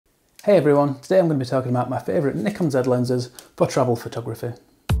Hey everyone, today I'm going to be talking about my favourite Nikon Z lenses for travel photography.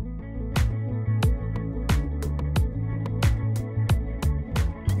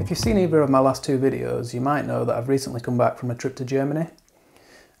 If you've seen either of my last two videos, you might know that I've recently come back from a trip to Germany,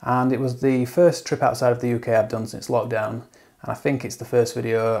 and it was the first trip outside of the UK I've done since lockdown, and I think it's the first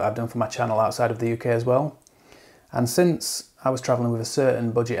video I've done for my channel outside of the UK as well. And since I was travelling with a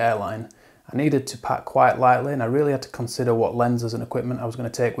certain budget airline, I needed to pack quite lightly and I really had to consider what lenses and equipment I was going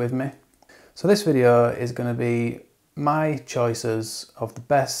to take with me. So this video is going to be my choices of the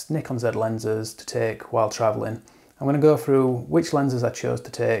best Nikon Z lenses to take while travelling. I'm going to go through which lenses I chose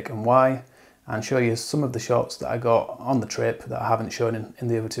to take and why, and show you some of the shots that I got on the trip that I haven't shown in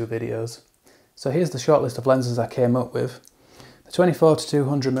the other two videos. So here's the short list of lenses I came up with. The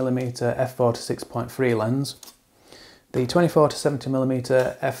 24-200mm f4 to 6.3 lens, the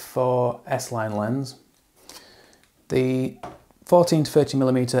 24-70mm f4 S-line lens, the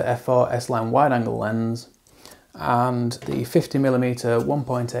 14-30mm f4 S-line wide-angle lens, and the 50mm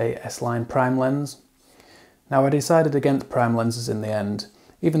 1.8 S-line prime lens. Now I decided against prime lenses in the end,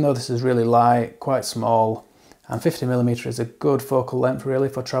 even though this is really light, quite small, and 50mm is a good focal length really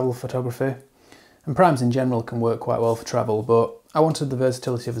for travel photography. And primes in general can work quite well for travel, but I wanted the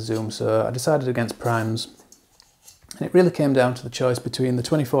versatility of a zoom, so I decided against primes. And it really came down to the choice between the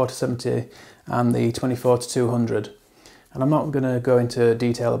 24-70 and the 24-200. And I'm not going to go into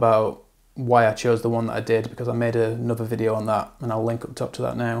detail about why I chose the one that I did, because I made another video on that and I'll link up top to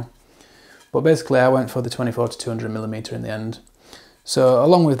that now. But basically I went for the 24-200mm in the end. So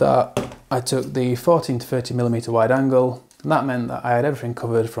along with that I took the 14-30mm wide angle, and that meant that I had everything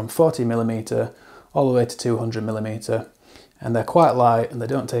covered from 40mm all the way to 200mm. And they're quite light and they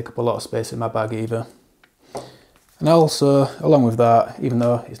don't take up a lot of space in my bag either. And also, along with that, even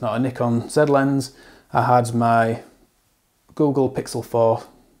though it's not a Nikon Z lens, I had my Google Pixel 4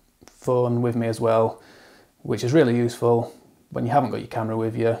 phone with me as well, which is really useful when you haven't got your camera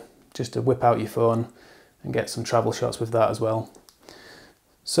with you, just to whip out your phone and get some travel shots with that as well.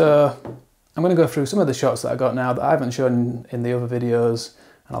 So I'm going to go through some of the shots that I got now that I haven't shown in the other videos,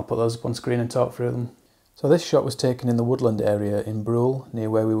 and I'll put those up on screen and talk through them. So this shot was taken in the woodland area in Brule, near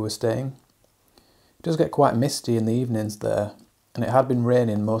where we were staying. It does get quite misty in the evenings there, and it had been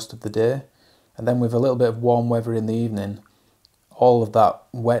raining most of the day, and then with a little bit of warm weather in the evening, all of that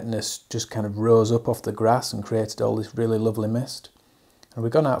wetness just kind of rose up off the grass and created all this really lovely mist. And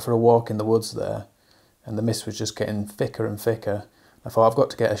we'd gone out for a walk in the woods there, and the mist was just getting thicker and thicker. I thought, I've got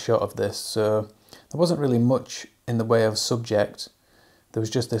to get a shot of this, so there wasn't really much in the way of subject. There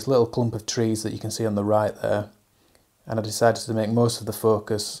was just this little clump of trees that you can see on the right there, and I decided to make most of the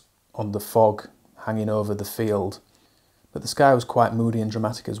focus on the fog hanging over the field. But the sky was quite moody and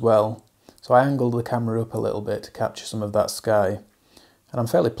dramatic as well, so I angled the camera up a little bit to capture some of that sky. And I'm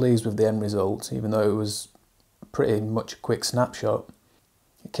fairly pleased with the end result, even though it was pretty much a quick snapshot.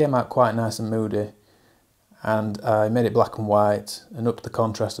 It came out quite nice and moody, and I made it black and white and upped the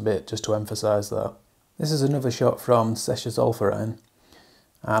contrast a bit just to emphasise that. This is another shot from Zolferein,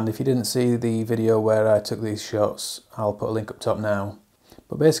 and if you didn't see the video where I took these shots, I'll put a link up top now.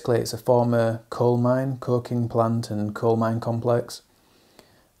 But basically it's a former coal mine, coking plant and coal mine complex,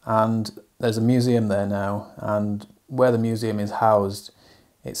 and there's a museum there now, and where the museum is housed,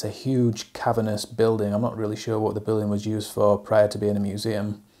 it's a huge cavernous building. I'm not really sure what the building was used for prior to being a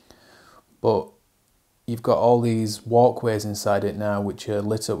museum, but you've got all these walkways inside it now which are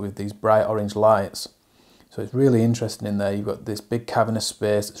lit up with these bright orange lights. So it's really interesting in there. You've got this big cavernous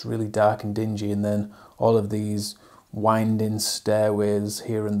space that's really dark and dingy, and then all of these winding stairways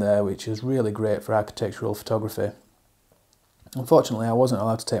here and there, which is really great for architectural photography. Unfortunately I wasn't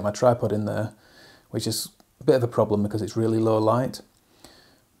allowed to take my tripod in there, which is a bit of a problem because it's really low light.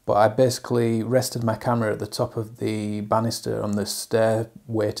 But I basically rested my camera at the top of the banister on the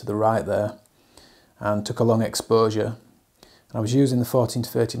stairway to the right there and took a long exposure. And I was using the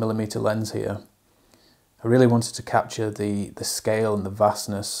 14-30mm lens here. I really wanted to capture the scale and the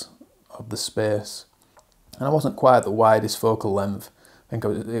vastness of the space. And I wasn't quite at the widest focal length. I think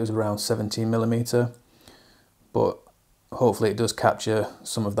it was around 17mm, but hopefully it does capture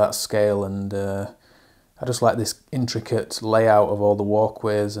some of that scale, and I just like this intricate layout of all the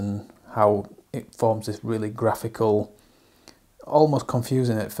walkways and how it forms this really graphical, almost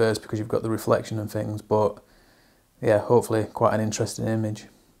confusing at first because you've got the reflection and things, but yeah, hopefully quite an interesting image.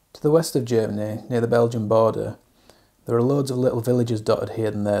 To the west of Germany, near the Belgian border, there are loads of little villages dotted here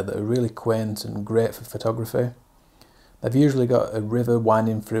and there that are really quaint and great for photography. They've usually got a river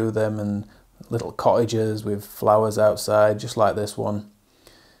winding through them and little cottages with flowers outside, just like this one.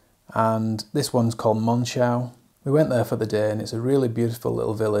 And this one's called Monschau, We went there for the day and it's a really beautiful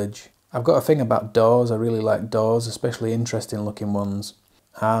little village. I've got a thing about doors. I really like doors, especially interesting looking ones.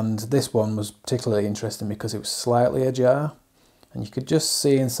 And this one was particularly interesting because it was slightly ajar. And you could just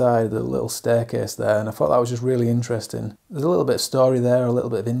see inside the little staircase there, and I thought that was just really interesting. There's a little bit of story there, a little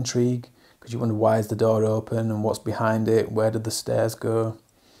bit of intrigue, because you wonder why is the door open and what's behind it, where did the stairs go.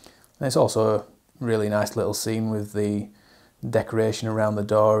 And it's also a really nice little scene with the decoration around the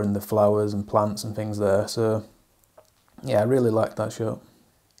door and the flowers and plants and things there. So yeah, I really liked that shot.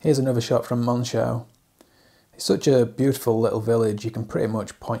 Here's another shot from Monschau. It's such a beautiful little village, you can pretty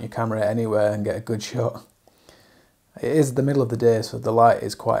much point your camera anywhere and get a good shot. It is the middle of the day, so the light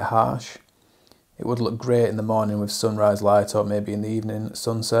is quite harsh. It would look great in the morning with sunrise light, or maybe in the evening at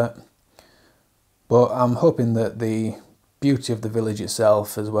sunset. But I'm hoping that the beauty of the village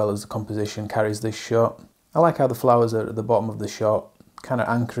itself, as well as the composition, carries this shot. I like how the flowers are at the bottom of the shot, kind of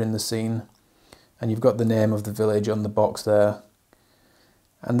anchoring the scene. And you've got the name of the village on the box there.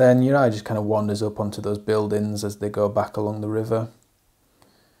 And then your eye just kind of wanders up onto those buildings as they go back along the river.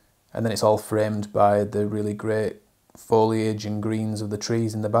 And then it's all framed by the really great foliage and greens of the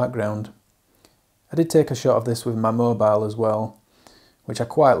trees in the background. I did take a shot of this with my mobile as well, which I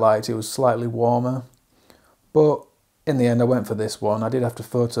quite liked. It was slightly warmer, but in the end I went for this one. I did have to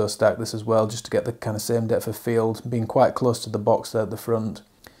photo stack this as well just to get the kind of same depth of field, being quite close to the box there at the front.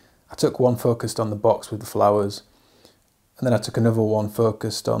 I took one focused on the box with the flowers, and then I took another one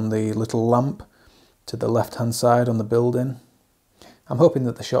focused on the little lamp to the left hand side on the building. I'm hoping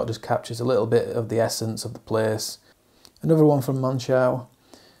that the shot just captures a little bit of the essence of the place. Another one from Monschau.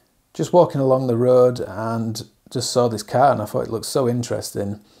 Just walking along the road and just saw this car and I thought it looked so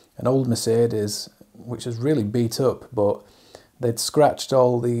interesting. An old Mercedes, which was really beat up, but they'd scratched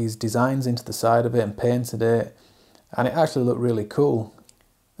all these designs into the side of it and painted it, and it actually looked really cool.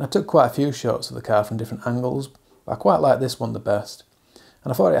 And I took quite a few shots of the car from different angles, but I quite like this one the best.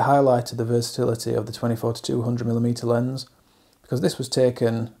 And I thought it highlighted the versatility of the 24-200mm lens, because this was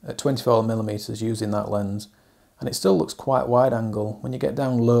taken at 24mm using that lens. And it still looks quite wide angle. When you get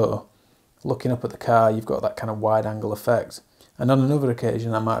down low, looking up at the car, you've got that kind of wide angle effect. And on another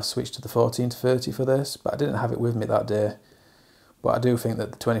occasion I might have switched to the 14-30 for this, but I didn't have it with me that day. But I do think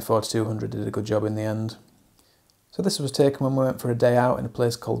that the 24-200 did a good job in the end. So this was taken when we went for a day out in a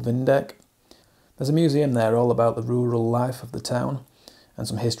place called Windeck. There's a museum there all about the rural life of the town and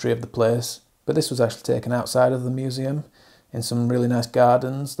some history of the place. But this was actually taken outside of the museum, in some really nice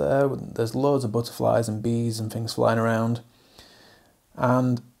gardens there. There's loads of butterflies and bees and things flying around.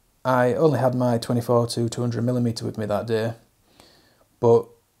 And I only had my 24-200mm with me that day. But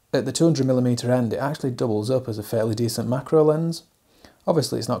at the 200mm end, it actually doubles up as a fairly decent macro lens.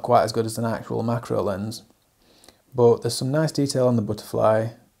 Obviously it's not quite as good as an actual macro lens, but there's some nice detail on the butterfly,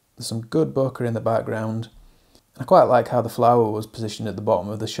 there's some good bokeh in the background. I quite like how the flower was positioned at the bottom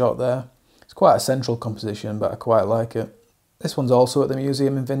of the shot there. It's quite a central composition, but I quite like it. This one's also at the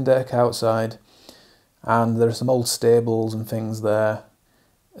museum in Windeck outside, and there are some old stables and things there.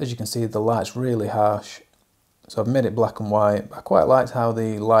 As you can see, the light's really harsh, so I've made it black and white. I quite liked how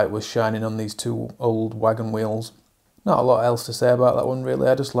the light was shining on these two old wagon wheels. Not a lot else to say about that one really,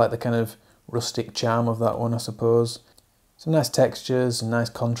 I just like the kind of rustic charm of that one, I suppose. Some nice textures and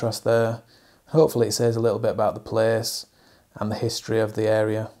nice contrast there. Hopefully it says a little bit about the place and the history of the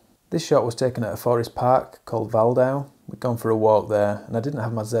area. This shot was taken at a forest park called Waldau. We'd gone for a walk there and I didn't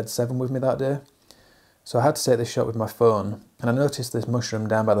have my Z7 with me that day. So I had to take this shot with my phone, and I noticed this mushroom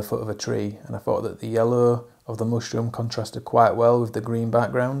down by the foot of a tree, and I thought that the yellow of the mushroom contrasted quite well with the green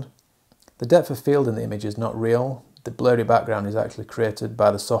background. The depth of field in the image is not real. The blurry background is actually created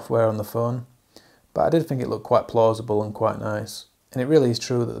by the software on the phone, but I did think it looked quite plausible and quite nice. And it really is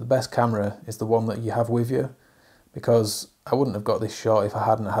true that the best camera is the one that you have with you, because I wouldn't have got this shot if I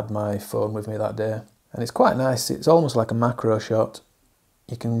hadn't had my phone with me that day. And it's quite nice, it's almost like a macro shot.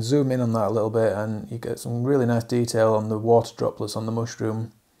 You can zoom in on that a little bit and you get some really nice detail on the water droplets on the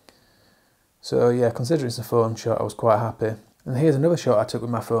mushroom. So yeah, considering it's a phone shot, I was quite happy. And here's another shot I took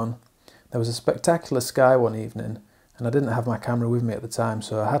with my phone. There was a spectacular sky one evening, and I didn't have my camera with me at the time,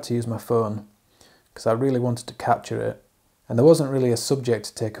 so I had to use my phone, because I really wanted to capture it. And there wasn't really a subject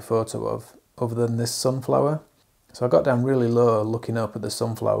to take a photo of, other than this sunflower. So I got down really low looking up at the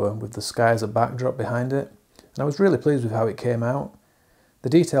sunflower with the sky as a backdrop behind it, and I was really pleased with how it came out. The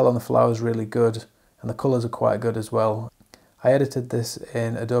detail on the flower is really good, and the colours are quite good as well. I edited this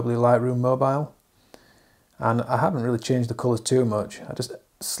in Adobe Lightroom Mobile, and I haven't really changed the colours too much. I just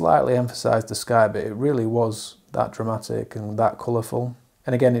slightly emphasised the sky, but it really was that dramatic and that colourful.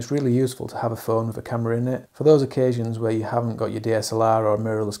 And again, it's really useful to have a phone with a camera in it. For those occasions where you haven't got your DSLR or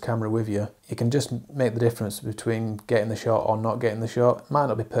mirrorless camera with you, you can just make the difference between getting the shot or not getting the shot. It might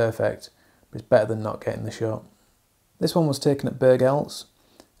not be perfect, but it's better than not getting the shot. This one was taken at Berg Els.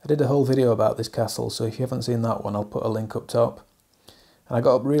 I did a whole video about this castle, so if you haven't seen that one, I'll put a link up top. And I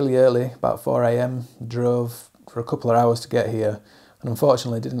got up really early, about 4 AM, drove for a couple of hours to get here, and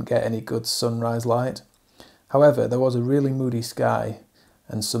unfortunately didn't get any good sunrise light. However, there was a really moody sky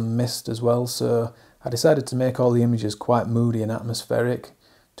and some mist as well, so I decided to make all the images quite moody and atmospheric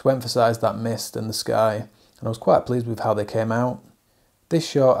to emphasise that mist and the sky, and I was quite pleased with how they came out. This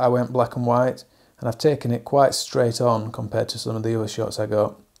shot I went black and white, and I've taken it quite straight on compared to some of the other shots I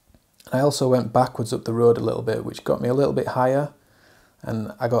got. I also went backwards up the road a little bit, which got me a little bit higher,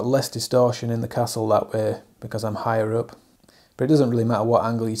 and I got less distortion in the castle that way because I'm higher up. But it doesn't really matter what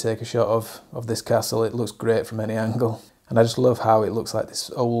angle you take a shot of this castle, it looks great from any angle. And I just love how it looks like this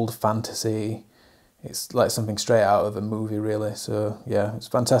old fantasy. It's like something straight out of a movie really. So yeah, it's a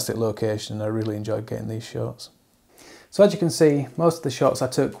fantastic location. I really enjoyed getting these shots. So as you can see, most of the shots I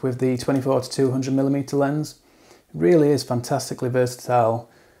took with the 24 to 200mm lens. It really is fantastically versatile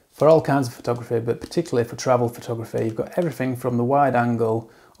for all kinds of photography, but particularly for travel photography. You've got everything from the wide angle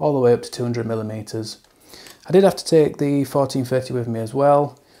all the way up to 200mm. I did have to take the 1430 with me as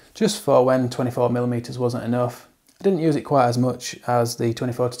well, just for when 24mm wasn't enough. I didn't use it quite as much as the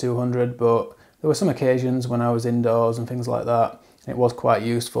 24 to 200, but there were some occasions when I was indoors and things like that, and it was quite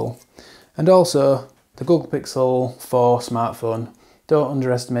useful. And also, the Google Pixel 4 smartphone, don't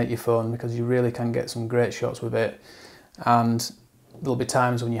underestimate your phone because you really can get some great shots with it, and there'll be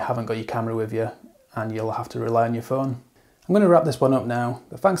times when you haven't got your camera with you and you'll have to rely on your phone. I'm going to wrap this one up now,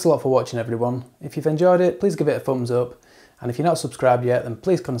 but thanks a lot for watching everyone. If you've enjoyed it, please give it a thumbs up, and if you're not subscribed yet, then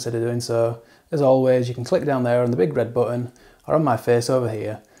please consider doing so. As always, you can click down there on the big red button or on my face over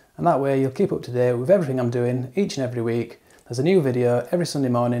here, and that way you'll keep up to date with everything I'm doing each and every week. There's a new video every Sunday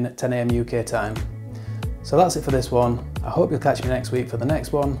morning at 10 AM UK time. So that's it for this one. I hope you'll catch me next week for the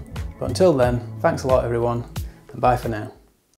next one, but until then, thanks a lot everyone, and bye for now.